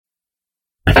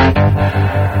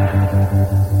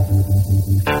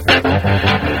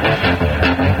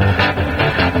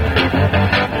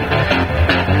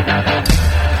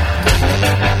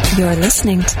You're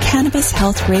listening to Cannabis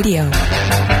Health Radio.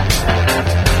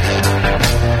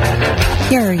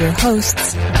 Here are your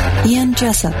hosts, Ian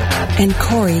Jessup and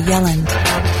Corey Yelland.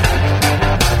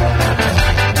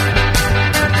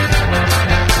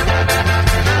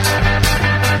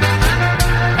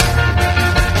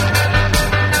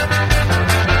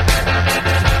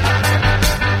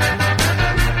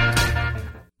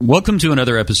 Welcome to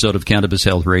another episode of Cannabis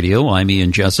Health Radio. I'm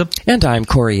Ian Jessup. And I'm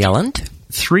Corey Yelland.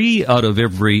 3 out of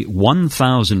every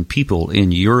 1,000 people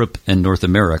in Europe and North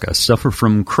America suffer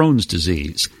from Crohn's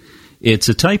disease. It's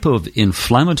a type of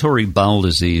inflammatory bowel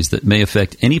disease that may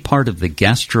affect any part of the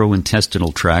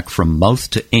gastrointestinal tract from mouth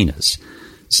to anus.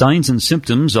 Signs and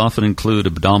symptoms often include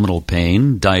abdominal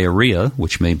pain, diarrhea,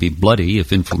 which may be bloody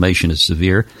if inflammation is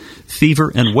severe,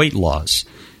 fever, and weight loss.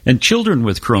 And children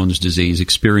with Crohn's disease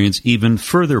experience even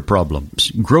further problems: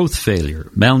 growth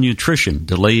failure, malnutrition,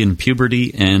 delay in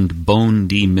puberty, and bone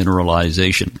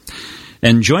demineralization.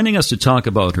 And joining us to talk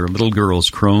about her little girl's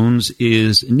Crohn's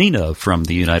is Nina from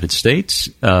the United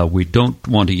States. We don't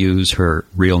want to use her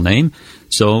real name,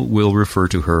 so we'll refer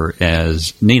to her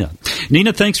as Nina.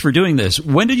 Nina, thanks for doing this.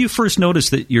 When did you first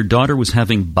notice that your daughter was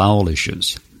having bowel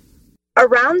issues?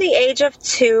 Around the age of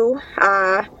 2,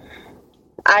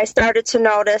 I started to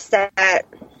notice that,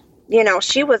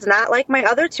 she was not like my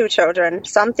other 2 children.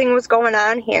 Something was going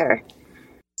on here.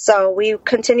 So we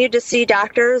continued to see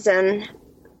doctors, and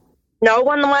no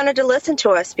one wanted to listen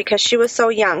to us because she was so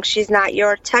young. She's not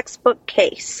your textbook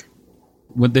case.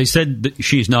 When they said that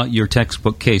she's not your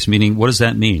textbook case, meaning what does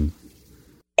that mean?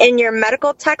 In your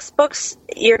medical textbooks,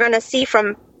 you're going to see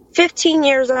from 15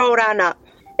 years old on up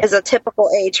is a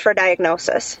typical age for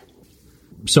diagnosis.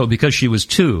 So because she was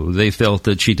 2, they felt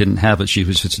that she didn't have it. She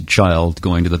was just a child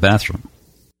going to the bathroom.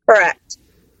 Correct.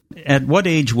 At what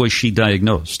age was she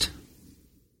diagnosed?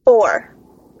 4.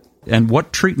 And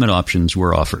what treatment options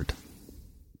were offered?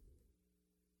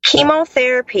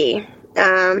 Chemotherapy,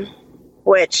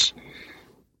 which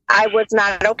I was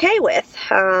not okay with.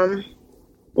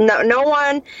 No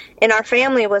one in our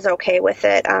family was okay with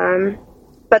it.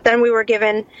 But then we were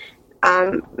given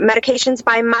medications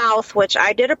by mouth, which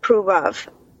I did approve of,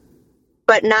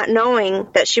 but not knowing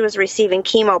that she was receiving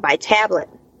chemo by tablet.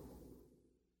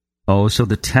 Oh, so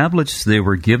the tablets they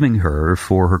were giving her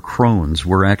for her Crohn's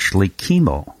were actually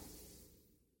chemo.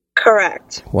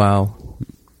 Correct. Wow.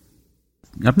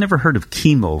 I've never heard of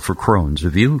chemo for Crohn's.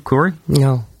 Have you, Corey?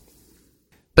 No.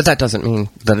 But that doesn't mean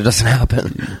that it doesn't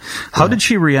happen. How did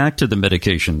she react to the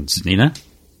medications, Nina?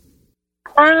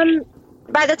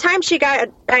 By the time she got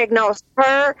diagnosed,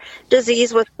 her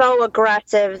disease was so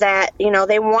aggressive that,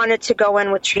 they wanted to go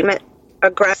in with treatment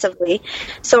aggressively.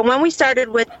 So when we started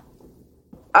with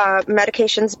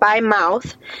medications by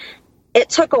mouth, it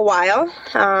took a while,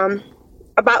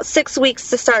 about 6 weeks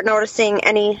to start noticing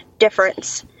any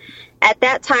difference. At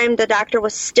that time, the doctor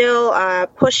was still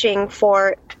pushing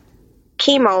for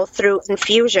chemo through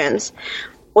infusions,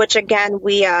 which again,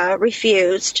 we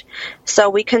refused. So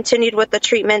we continued with the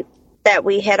treatment that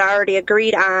we had already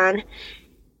agreed on.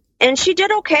 And she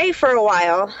did okay for a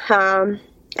while.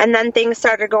 And then things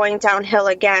started going downhill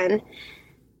again.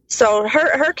 So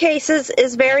her case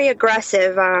is very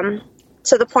aggressive,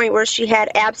 to the point where she had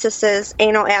abscesses,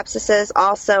 anal abscesses.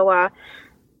 Also,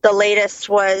 the latest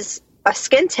was a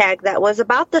skin tag that was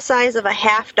about the size of a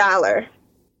 $50.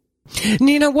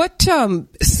 Nina, what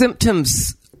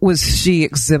symptoms was she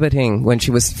exhibiting when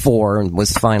she was 4 and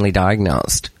was finally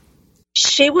diagnosed?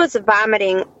 She was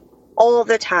vomiting all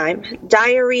the time,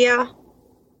 diarrhea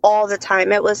all the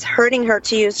time. It was hurting her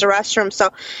to use the restroom.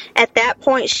 So at that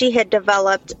point, she had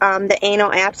developed the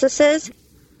anal abscesses,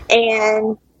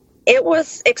 and it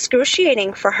was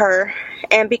excruciating for her.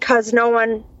 And because no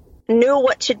one knew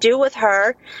what to do with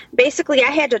her, basically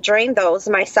I had to drain those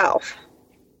myself.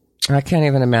 I can't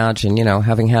even imagine,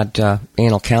 having had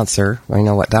anal cancer. I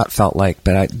know what that felt like,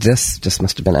 but this just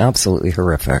must have been absolutely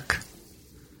horrific.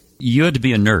 You had to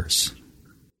be a nurse.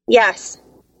 Yes.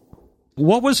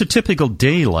 What was a typical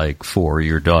day like for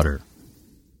your daughter?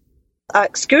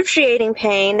 Excruciating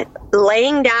pain,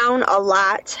 laying down a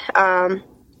lot,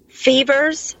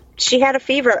 fevers. She had a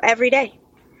fever every day.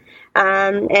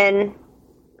 And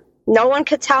no one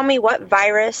could tell me what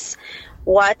virus,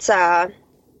 what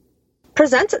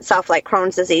presents itself like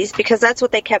Crohn's disease, because that's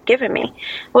what they kept giving me.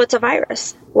 Well, it's a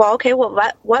virus. Well, okay,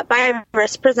 what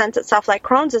virus presents itself like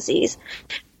Crohn's disease?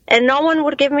 And no one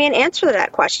would give me an answer to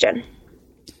that question.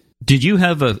 Did you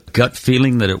have a gut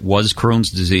feeling that it was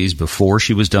Crohn's disease before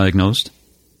she was diagnosed?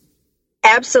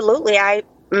 Absolutely. I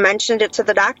mentioned it to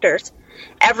the doctors.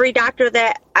 Every doctor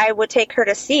that I would take her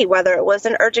to see, whether it was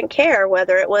in urgent care,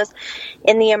 whether it was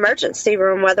in the emergency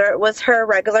room, whether it was her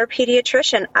regular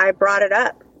pediatrician, I brought it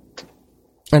up.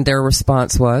 And their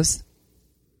response was?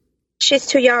 She's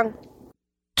too young.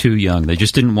 Too young. They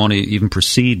just didn't want to even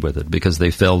proceed with it because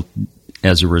they felt,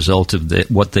 as a result of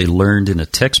what they learned in a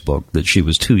textbook, that she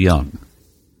was too young.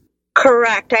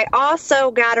 Correct. I also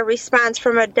got a response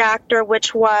from a doctor,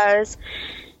 which was,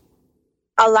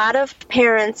 a lot of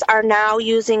parents are now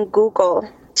using Google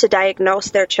to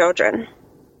diagnose their children.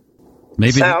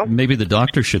 Maybe the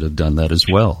doctor should have done that as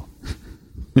well.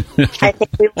 I think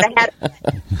we would have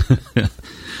had...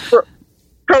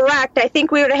 Correct. I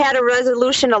think we would have had a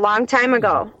resolution a long time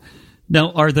ago.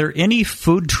 Now, are there any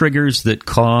food triggers that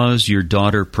cause your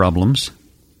daughter problems?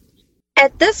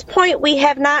 At this point, we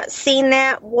have not seen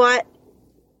that. What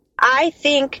I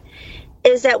think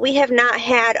is that we have not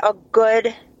had a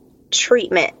good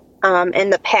treatment in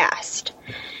the past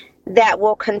that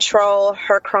will control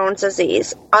her Crohn's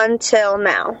disease until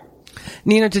now.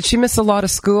 Nina, did she miss a lot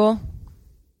of school?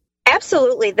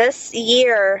 Absolutely. This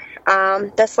year,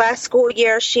 this last school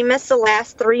year, she missed the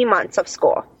last 3 months of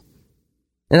school.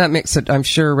 And that makes it, I'm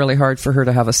sure, really hard for her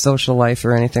to have a social life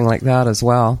or anything like that as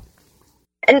well.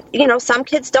 And, some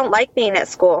kids don't like being at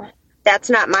school. That's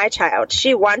not my child.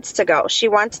 She wants to go. She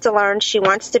wants to learn. She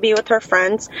wants to be with her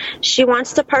friends. She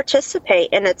wants to participate.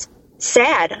 And it's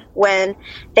sad when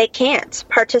they can't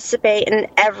participate in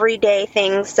everyday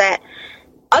things that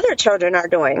other children are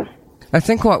doing. I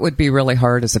think what would be really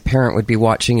hard as a parent would be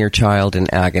watching your child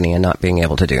in agony and not being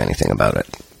able to do anything about it.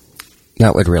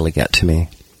 That would really get to me.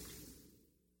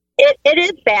 It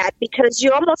is bad because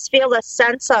you almost feel a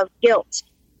sense of guilt.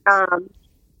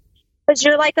 Because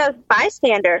you're like a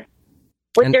bystander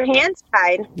with your hands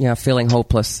tied. Yeah, feeling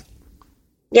hopeless.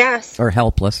 Yes. Or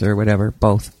helpless or whatever,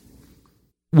 both.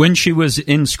 When she was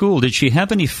in school, did she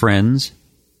have any friends?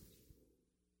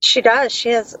 She does. She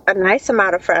has a nice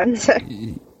amount of friends.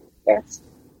 Yes.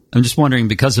 I'm just wondering,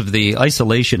 because of the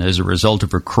isolation as a result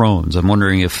of her Crohn's, I'm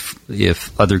wondering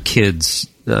if other kids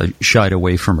shied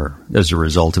away from her as a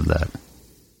result of that.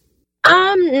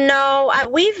 No.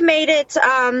 We've made it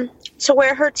to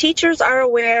where her teachers are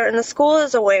aware and the school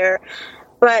is aware,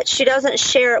 but she doesn't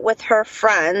share it with her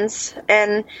friends.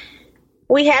 And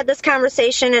we had this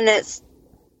conversation, and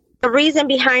the reason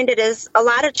behind it is a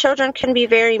lot of children can be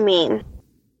very mean.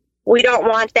 We don't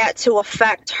want that to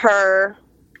affect her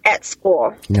at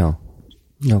school. No,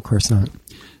 of course not.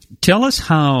 Tell us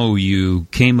how you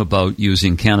came about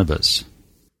using cannabis.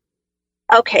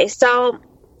 Okay, so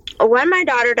when my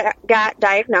daughter got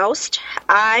diagnosed,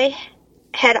 I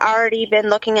had already been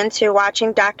looking into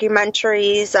watching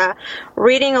documentaries,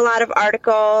 reading a lot of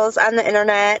articles on the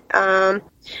internet.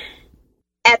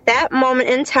 At that moment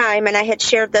in time, and I had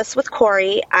shared this with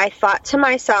Corey, I thought to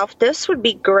myself, this would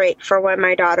be great for when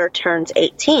my daughter turns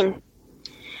 18.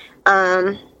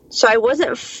 So I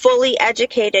wasn't fully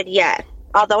educated yet,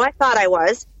 although I thought I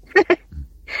was.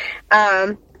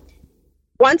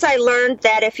 Once I learned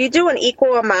that if you do an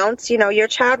equal amount, your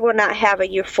child will not have a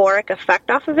euphoric effect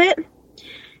off of it,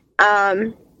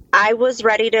 I was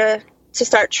ready to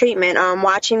start treatment.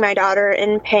 Watching my daughter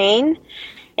in pain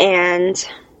and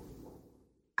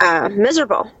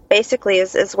miserable, basically,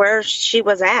 is where she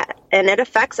was at. And it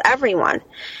affects everyone.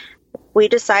 We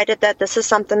decided that this is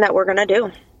something that we're going to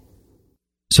do.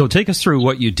 So take us through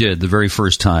what you did the very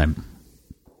first time.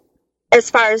 As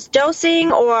far as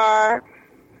dosing or...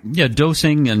 Yeah,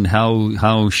 dosing and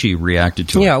how she reacted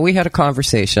to it. Yeah, we had a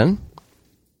conversation.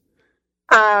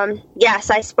 Yes,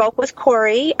 I spoke with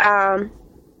Corey.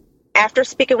 After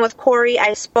speaking with Corey,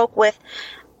 I spoke with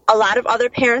a lot of other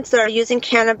parents that are using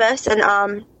cannabis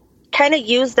and kind of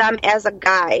use them as a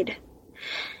guide.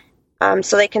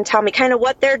 So they can tell me kind of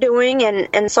what they're doing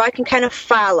and so I can kind of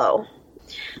follow.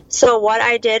 So what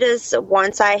I did is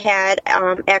once I had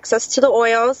access to the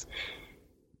oils,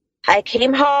 I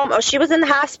came home. Oh, she was in the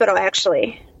hospital,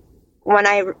 actually, when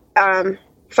I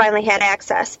finally had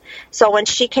access. So when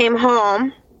she came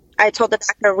home, I told the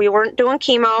doctor we weren't doing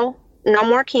chemo, no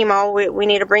more chemo. We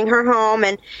need to bring her home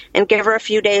and give her a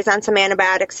few days on some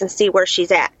antibiotics and see where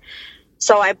she's at.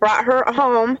 So I brought her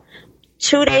home.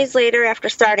 2 days later after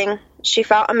starting, she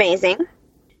felt amazing.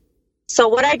 So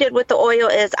what I did with the oil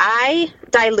is I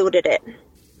diluted it.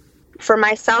 For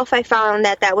myself, I found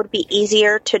that would be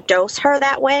easier to dose her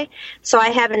that way. So I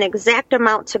have an exact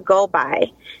amount to go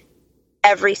by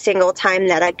every single time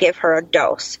that I give her a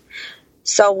dose.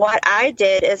 So what I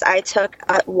did is I took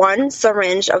 1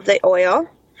 syringe of the oil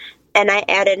and I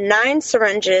added 9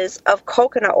 syringes of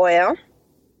coconut oil,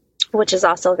 which is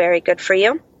also very good for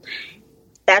you.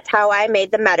 that's how I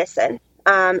made the medicine.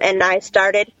 And I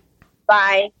started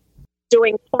by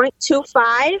doing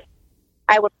 0.25.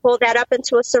 I would pull that up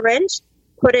into a syringe,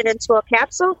 put it into a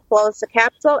capsule, close the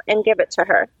capsule, and give it to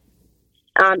her.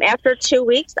 After 2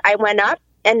 weeks, I went up,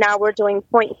 and now we're doing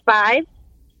 0.5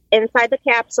 inside the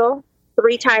capsule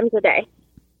 3 times a day.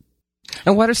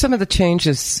 And what are some of the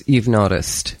changes you've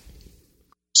noticed?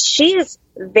 She is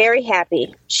very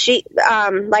happy. She,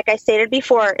 like I stated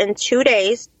before, in 2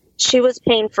 days, she was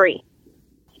pain-free.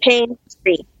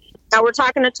 Pain-free. Now we're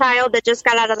talking a child that just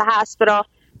got out of the hospital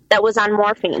that was on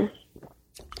morphine.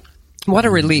 What a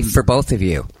relief for both of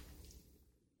you.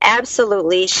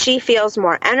 Absolutely. She feels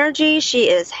more energy. She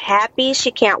is happy.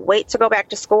 She can't wait to go back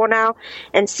to school now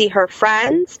and see her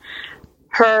friends.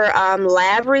 Her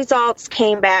lab results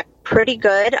came back pretty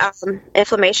good.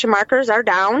 Inflammation markers are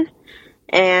down.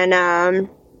 And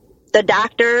the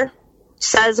doctor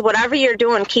says, whatever you're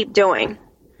doing, keep doing.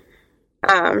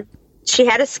 She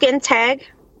had a skin tag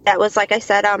that was, like I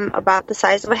said, about the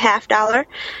size of a $50.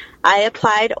 I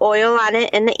applied oil on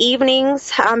it in the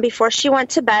evenings before she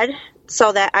went to bed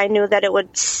so that I knew that it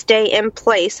would stay in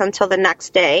place until the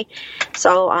next day.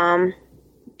 So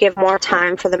give more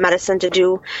time for the medicine to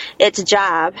do its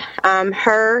job.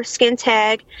 Her skin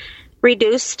tag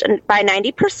reduced by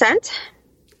 90%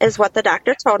 is what the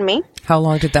doctor told me. How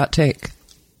long did that take?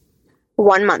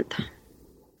 1 month.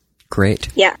 Great.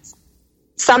 Yes.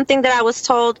 Something that I was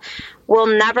told will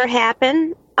never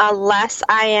happen unless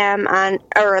I am on,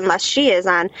 or unless she is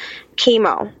on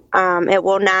chemo. It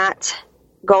will not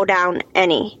go down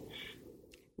any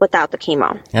without the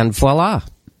chemo. And voila,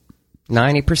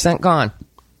 90% gone.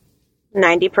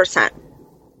 90%.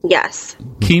 Yes.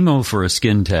 Chemo for a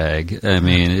skin tag, I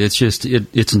mean, it's just,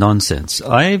 it's nonsense.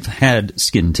 I've had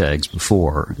skin tags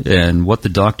before, and what the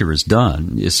doctor has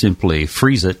done is simply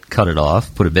freeze it, cut it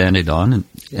off, put a Band-Aid on,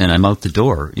 and I'm out the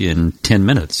door in 10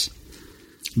 minutes.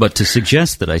 But to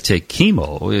suggest that I take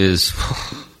chemo is,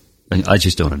 I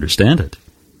just don't understand it.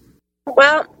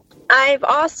 Well, I've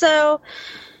also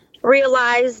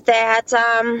realized that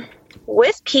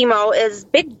with chemo is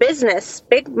big business,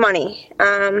 big money.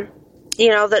 You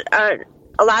know, that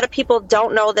a lot of people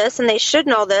don't know this, and they should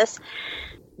know this.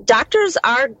 Doctors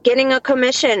are getting a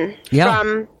commission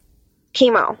from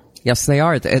chemo. Yes, they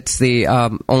are. It's the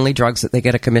only drugs that they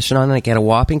get a commission on. They get a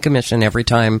whopping commission every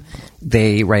time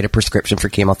they write a prescription for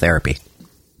chemotherapy.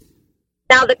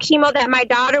 Now, the chemo that my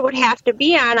daughter would have to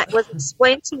be on was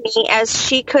explained to me as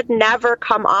she could never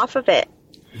come off of it.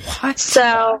 What?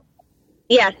 So,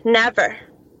 yeah, never.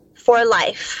 For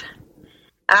life.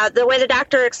 The way the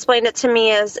doctor explained it to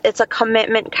me is it's a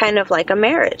commitment kind of like a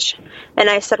marriage. And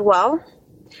I said, well,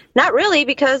 not really,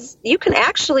 because you can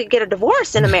actually get a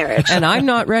divorce in a marriage. And I'm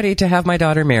not ready to have my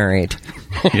daughter married.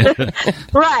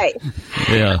 Right.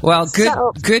 Yeah. Well,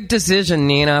 good decision,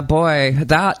 Nina. Boy,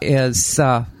 that is,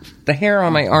 the hair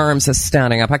on my arms is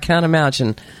standing up. I can't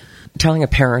imagine telling a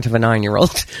parent of a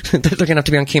 9-year-old that they're going to have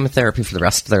to be on chemotherapy for the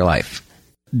rest of their life.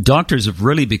 Doctors have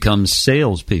really become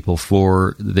salespeople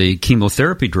for the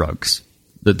chemotherapy drugs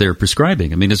that they're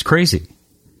prescribing. I mean, it's crazy.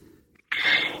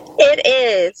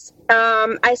 It is.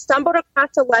 I stumbled across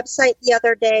a website the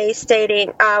other day stating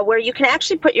where you can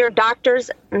actually put your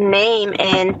doctor's name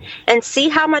in and see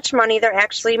how much money they're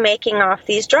actually making off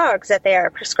these drugs that they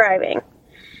are prescribing.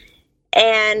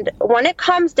 And when it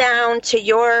comes down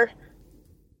to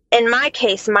in my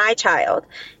case, my child,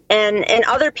 and in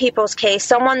other people's case,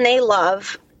 someone they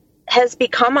love has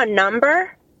become a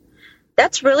number,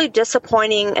 that's really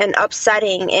disappointing and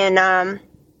upsetting in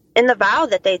the vow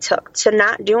that they took to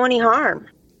not do any harm.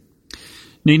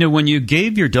 Nina, when you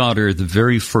gave your daughter the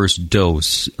very first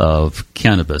dose of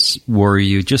cannabis, were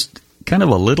you just kind of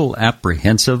a little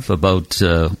apprehensive about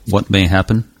what may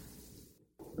happen?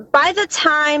 By the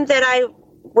time that I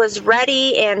was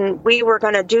ready and we were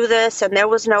going to do this and there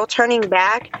was no turning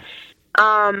back,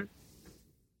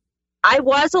 I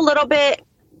was a little bit,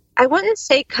 I wouldn't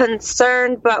say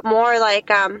concerned, but more like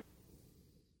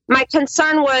my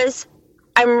concern was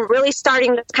I'm really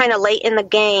starting this kind of late in the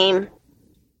game.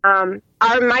 Am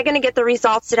I going to get the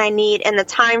results that I need in the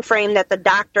time frame that the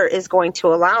doctor is going to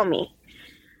allow me?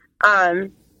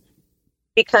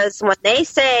 Because when they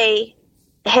say,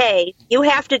 hey, you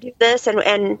have to do this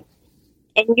and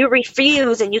you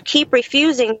refuse and you keep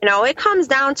refusing, you know, it comes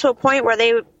down to a point where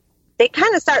they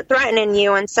kind of start threatening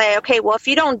you and say, okay, well, if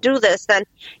you don't do this, then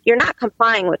you're not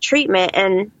complying with treatment.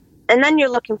 And then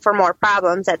you're looking for more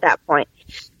problems at that point.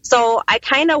 So I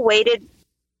kind of waited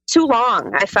too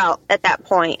long, I felt, at that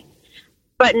point.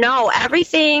 But no,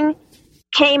 everything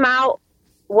came out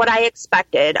what I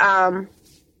expected.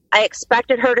 I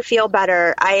expected her to feel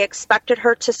better. I expected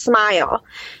her to smile.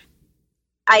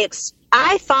 I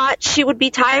thought she would be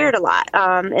tired a lot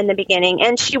in the beginning,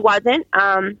 and she wasn't.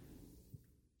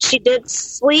 She did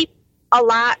sleep a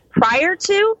lot prior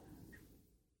to,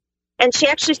 and she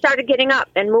actually started getting up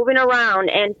and moving around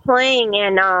and playing,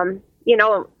 and,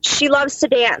 she loves to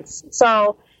dance.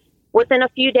 So within a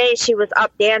few days, she was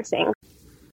up dancing.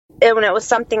 And it was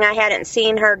something I hadn't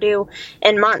seen her do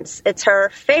in months. It's her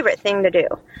favorite thing to do.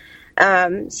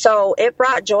 So it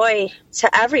brought joy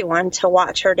to everyone to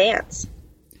watch her dance.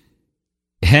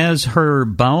 Has her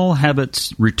bowel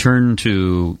habits returned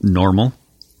to normal?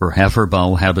 Or have her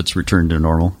bowel habits returned to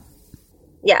normal?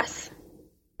 Yes,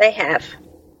 they have.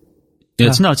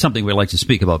 It's not something we like to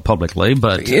speak about publicly,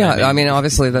 but... Yeah, I mean,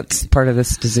 obviously that's part of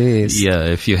this disease. Yeah,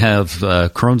 if you have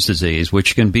Crohn's disease,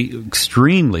 which can be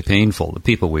extremely painful, the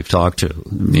people we've talked to,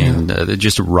 they're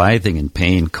just writhing in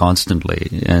pain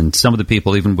constantly. And some of the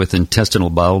people, even with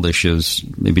intestinal bowel issues,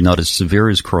 maybe not as severe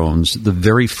as Crohn's, the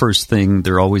very first thing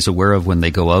they're always aware of when they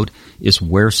go out is,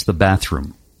 where's the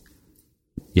bathroom?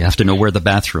 You have to know where the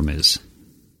bathroom is.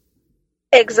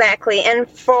 Exactly. And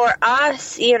for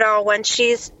us, when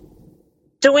she's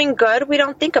doing good, we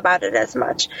don't think about it as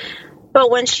much. But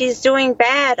when she's doing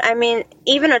bad, I mean,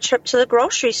 even a trip to the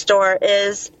grocery store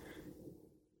is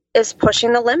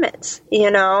pushing the limits,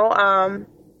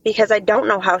 because I don't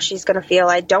know how she's going to feel.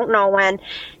 I don't know when,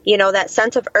 that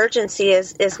sense of urgency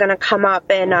is going to come up.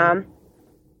 And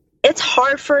it's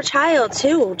hard for a child,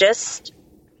 too, just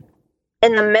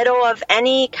in the middle of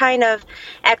any kind of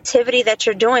activity that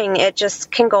you're doing, it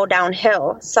just can go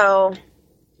downhill. So...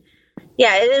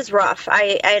 yeah, it is rough.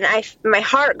 My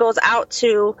heart goes out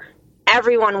to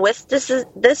everyone with this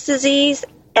disease,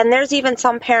 and there's even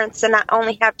some parents that not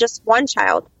only have just one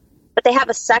child, but they have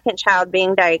a second child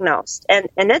being diagnosed, and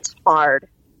it's hard.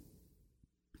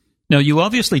 Now, you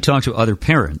obviously talk to other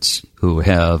parents who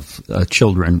have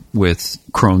children with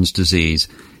Crohn's disease.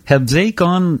 Have they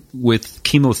gone with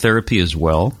chemotherapy as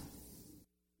well?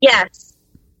 Yes.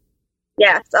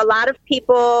 Yes, a lot of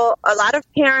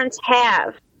parents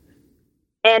have.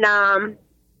 And,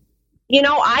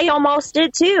 I almost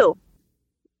did too.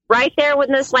 Right there with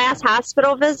this last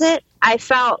hospital visit, I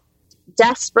felt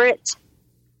desperate.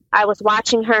 I was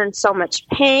watching her in so much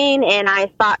pain, and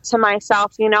I thought to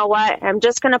myself, you know what, I'm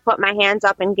just going to put my hands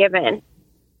up and give in.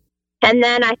 And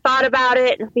then I thought about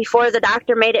it before the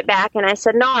doctor made it back, and I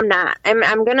said, no, I'm not.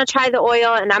 I'm going to try the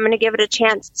oil, and I'm going to give it a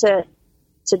chance to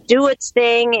do its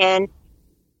thing. And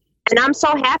I'm so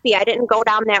happy I didn't go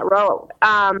down that road.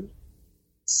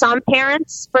 Some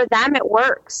parents, for them, it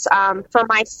works. For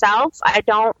myself, I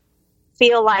don't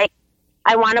feel like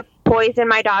I want to poison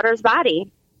my daughter's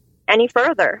body any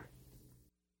further.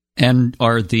 And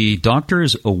are the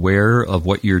doctors aware of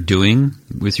what you're doing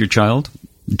with your child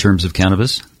in terms of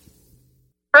cannabis?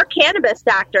 Her cannabis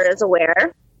doctor is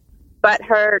aware, but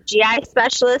her GI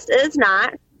specialist is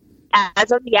not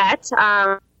as of yet.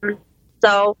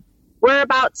 So we're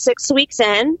about 6 weeks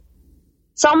in.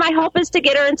 So my hope is to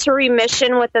get her into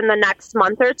remission within the next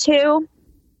month or two,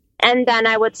 and then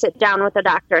I would sit down with the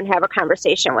doctor and have a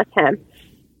conversation with him.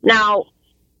 Now,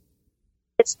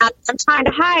 it's not that I'm trying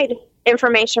to hide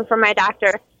information from my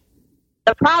doctor.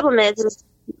 The problem is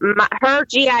her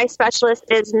GI specialist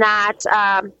is not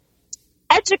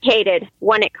educated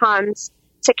when it comes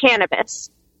to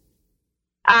cannabis.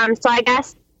 So I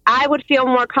guess I would feel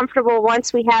more comfortable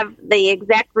once we have the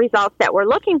exact results that we're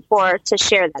looking for to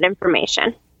share that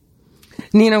information.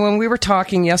 Nina, when we were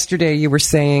talking yesterday, you were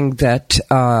saying that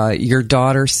your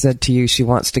daughter said to you she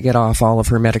wants to get off all of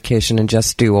her medication and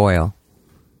just do oil.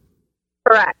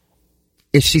 Correct.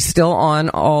 Is she still on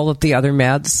all of the other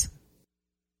meds?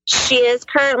 She is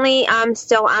currently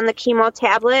still on the chemo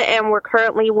tablet, and we're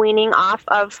currently weaning off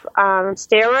of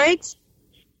steroids.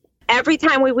 Every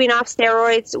time we wean off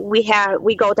steroids,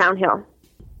 we go downhill.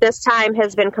 This time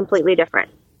has been completely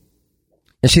different.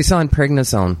 And she's on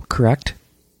prednisone, correct?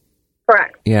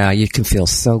 Correct. Yeah, you can feel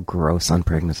so gross on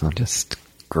prednisone, just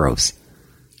gross.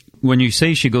 When you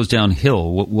say she goes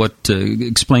downhill, what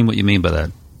explain what you mean by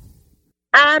that?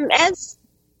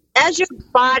 As your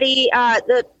body,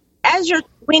 as you're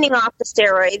weaning off the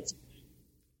steroids,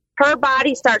 her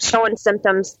body starts showing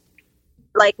symptoms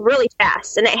like really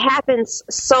fast, and it happens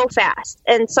so fast.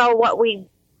 And so what we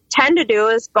tend to do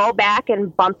is go back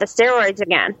and bump the steroids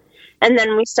again, and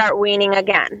then we start weaning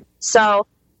again. So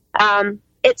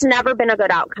it's never been a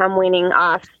good outcome weaning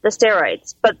off the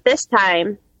steroids, but this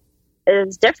time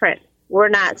is different. We're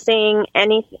not seeing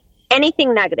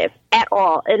anything negative at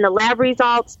all in the lab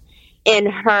results, in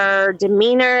her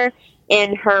demeanor,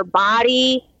 in her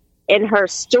body. in her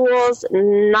stools.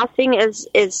 Nothing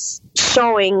is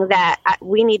showing that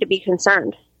we need to be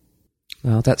concerned.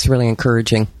 Well, that's really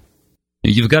encouraging.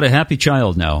 You've got a happy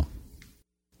child now.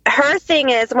 Her thing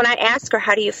is, when I ask her,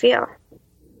 how do you feel?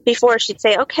 Before she'd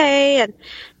say, okay, and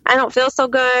I don't feel so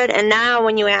good. And now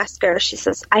when you ask her, she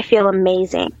says, I feel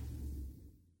amazing.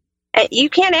 You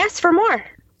can't ask for more.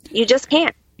 You just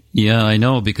can't. Yeah, I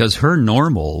know, because her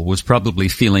normal was probably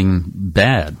feeling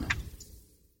bad.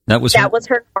 That was her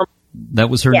normal. That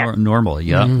was her normal,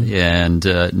 yeah. Mm-hmm.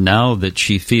 And now that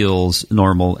she feels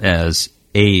normal as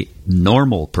a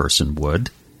normal person would,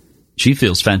 she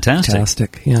feels fantastic.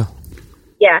 Fantastic, yeah.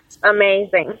 Yes,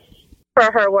 amazing. For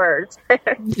her words.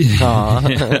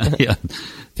 Yeah,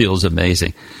 feels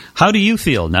amazing. How do you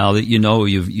feel now that you know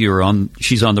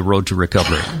she's on the road to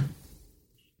recovery?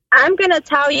 I'm going to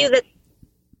tell you that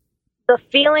the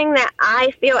feeling that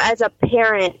I feel as a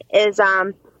parent is,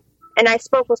 and I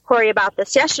spoke with Corey about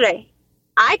this yesterday,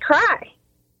 I cry.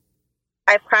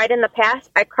 I've cried in the past.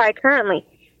 I cry currently.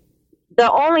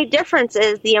 The only difference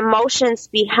is the emotions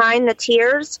behind the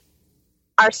tears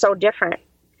are so different.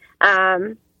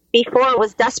 Before it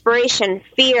was desperation,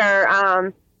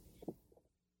 fear,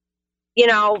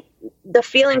 the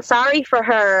feeling sorry for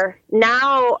her.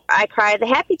 Now I cry the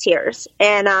happy tears,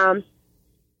 and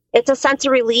it's a sense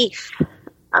of relief.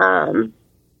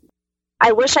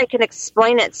 I wish I could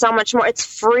explain it so much more. It's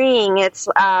freeing. It's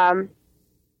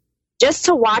just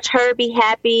to watch her be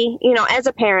happy. As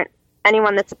a parent,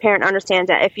 anyone that's a parent understands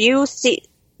that. If you see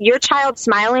your child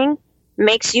smiling,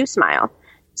 makes you smile.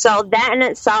 So that in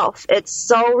itself, it's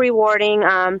so rewarding.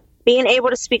 Being able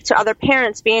to speak to other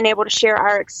parents, being able to share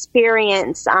our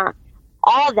experience,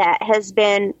 all that has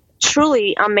been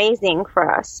truly amazing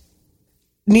for us.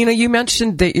 Nina, you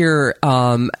mentioned that you're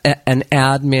an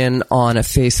admin on a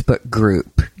Facebook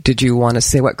group. Did you want to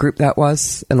say what group that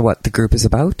was and what the group is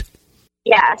about?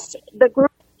 Yes, the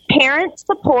group Parent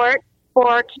Support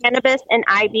for Cannabis and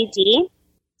IBD.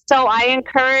 So I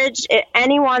encourage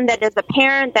anyone that is a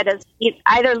parent that is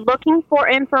either looking for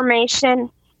information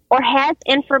or has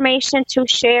information to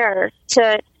share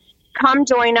to come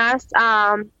join us.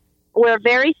 We're a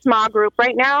very small group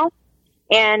right now,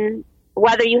 and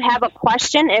whether you have a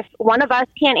question, if one of us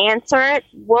can't answer it,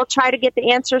 we'll try to get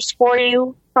the answers for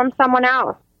you from someone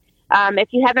else. If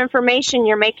you have information,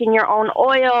 you're making your own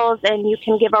oils and you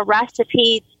can give a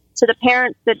recipe to the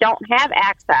parents that don't have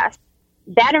access,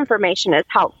 that information is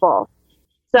helpful.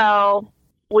 So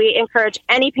we encourage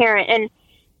any parent.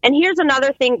 And here's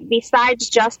another thing besides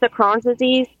just the Crohn's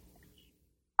disease.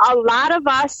 A lot of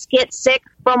us get sick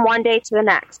from one day to the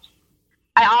next.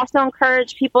 I also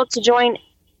encourage people to join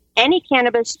any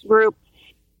cannabis group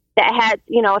that has,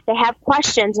 if they have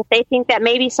questions, if they think that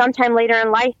maybe sometime later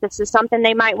in life this is something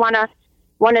they might want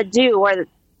to do. Or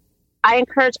I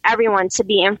encourage everyone to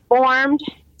be informed,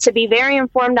 to be very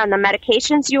informed on the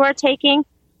medications you are taking,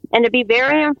 and to be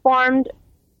very informed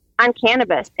on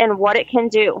cannabis and what it can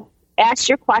do. Ask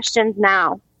your questions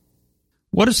now.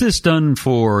 What has this done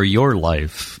for your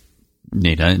life,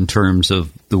 Nina, in terms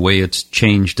of the way it's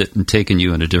changed it and taken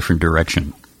you in a different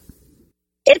direction?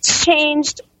 It's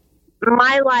changed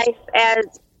my life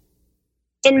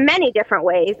in many different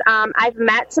ways. I've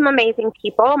met some amazing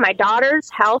people. My daughter's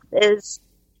health is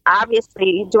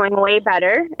obviously doing way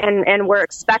better, and we're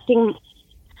expecting,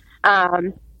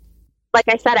 like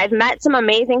I said, I've met some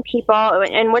amazing people,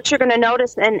 and what you're going to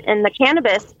notice in the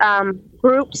cannabis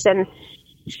groups and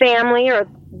family or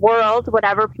world,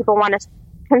 whatever people want to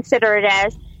consider it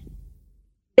as,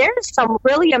 there's some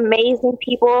really amazing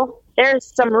people.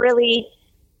 There's some really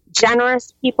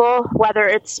generous people, whether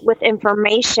it's with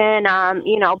information,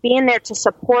 being there to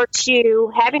support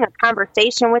you, having a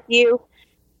conversation with you.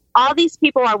 All these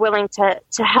people are willing to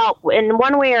help in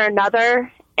one way or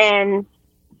another, and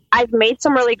I've made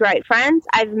some really great friends.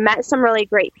 I've met some really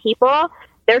great people.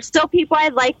 There's still people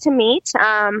I'd like to meet.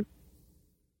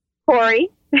 Corey.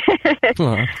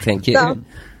 Oh, thank you. So,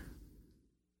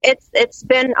 it's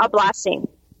been a blessing.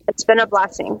 It's been a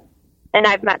blessing. And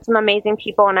I've met some amazing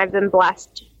people, and I've been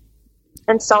blessed.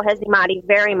 And so has Imadi,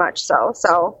 very much so.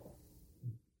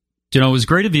 It was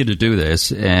great of you to do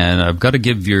this, and I've got to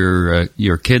give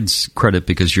your kids credit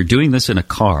because you're doing this in a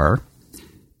car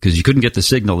because you couldn't get the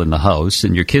signal in the house,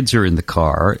 and your kids are in the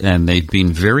car, and they've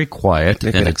been very quiet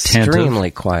and attentive. Extremely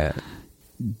quiet.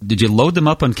 Did you load them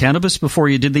up on cannabis before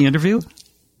you did the interview?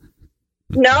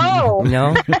 No.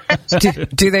 No?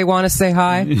 do they want to say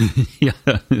hi? Yeah.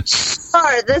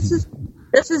 Sure. This is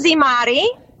Imadi.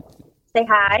 Say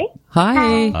hi.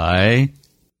 Hi. Hi.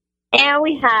 And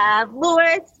we have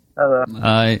Lourdes. Hello.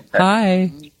 Hi.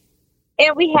 Hi.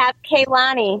 And we have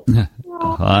Kaylani.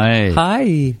 Hi.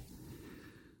 Hi.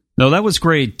 No, that was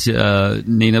great,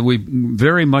 Nina. We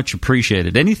very much appreciate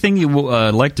it. Anything you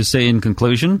like to say in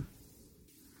conclusion?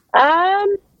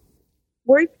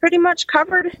 We pretty much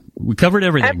covered. We covered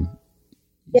everything.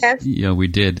 Yes. Yeah, we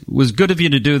did. It was good of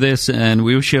you to do this, and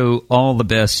we wish you all the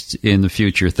best in the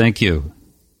future. Thank you.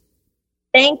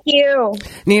 Thank you.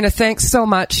 Nina, thanks so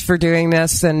much for doing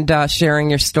this and sharing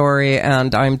your story.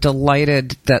 And I'm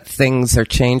delighted that things are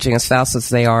changing as fast as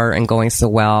they are and going so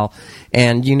well.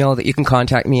 And you know that you can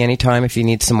contact me anytime if you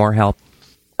need some more help.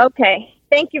 Okay.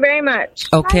 Thank you very much.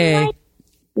 Okay. Bye.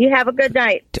 You have a good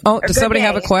night. Oh, does somebody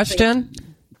have a question?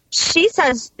 She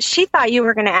says she thought you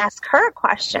were going to ask her a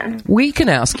question. We can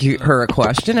ask her a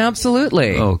question,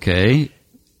 absolutely. Okay.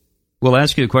 We'll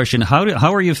ask you a question. How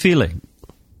are you feeling?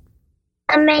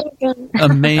 Amazing.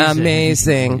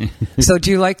 Amazing. So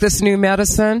do you like this new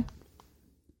medicine?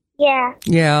 Yeah.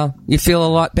 Yeah. You feel a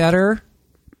lot better?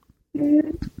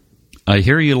 Mm, I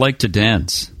hear you like to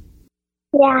dance.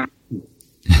 yeah.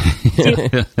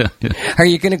 Are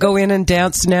you going to go in and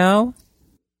dance now?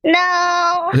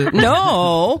 No.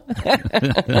 No.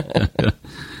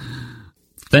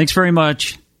 Thanks very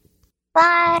much.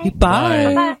 Bye.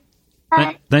 Bye.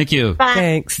 Bye. Thank you. Bye.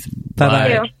 Thanks. Bye.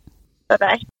 Bye-bye.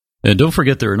 Bye-bye. And don't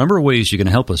forget, there are a number of ways you can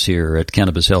help us here at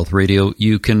Cannabis Health Radio.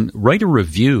 You can write a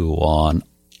review on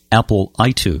Apple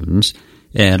iTunes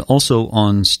and also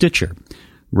on Stitcher.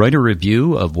 Write a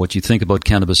review of what you think about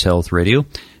Cannabis Health Radio.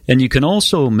 And you can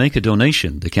also make a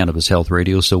donation to Cannabis Health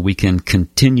Radio so we can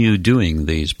continue doing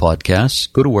these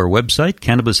podcasts. Go to our website,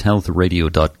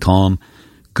 cannabishealthradio.com.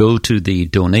 Go to the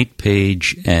donate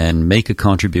page and make a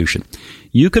contribution.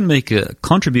 You can make a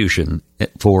contribution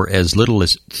for as little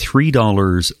as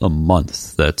 $3 a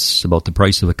month. That's about the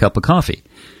price of a cup of coffee.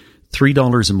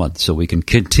 $3 a month, so we can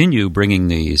continue bringing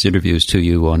these interviews to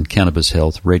you on Cannabis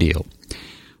Health Radio.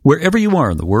 Wherever you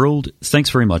are in the world, thanks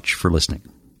very much for listening.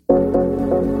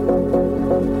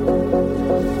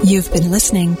 You've been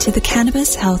listening to the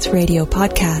Cannabis Health Radio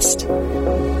podcast.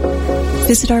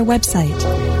 Visit our website,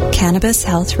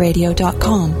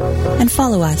 cannabishealthradio.com, and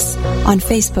follow us on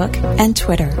Facebook and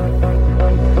Twitter.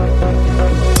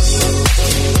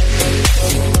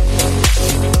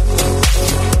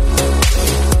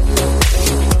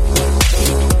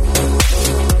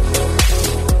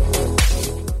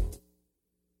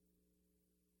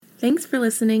 Thanks for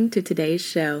listening to today's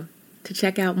show. To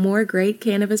check out more great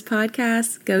cannabis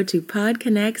podcasts, go to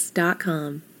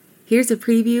podconnects.com. Here's a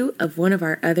preview of one of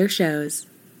our other shows.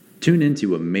 Tune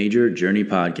into a Major Journey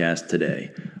podcast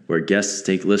today, where guests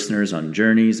take listeners on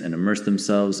journeys and immerse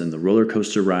themselves in the roller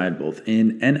coaster ride both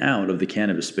in and out of the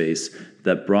cannabis space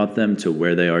that brought them to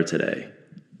where they are today.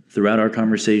 Throughout our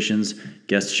conversations,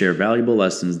 guests share valuable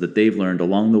lessons that they've learned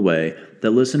along the way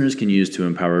that listeners can use to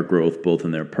empower growth both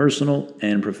in their personal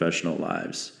and professional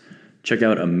lives. Check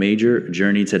out A Major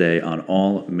Journey today on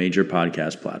all major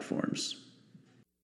podcast platforms.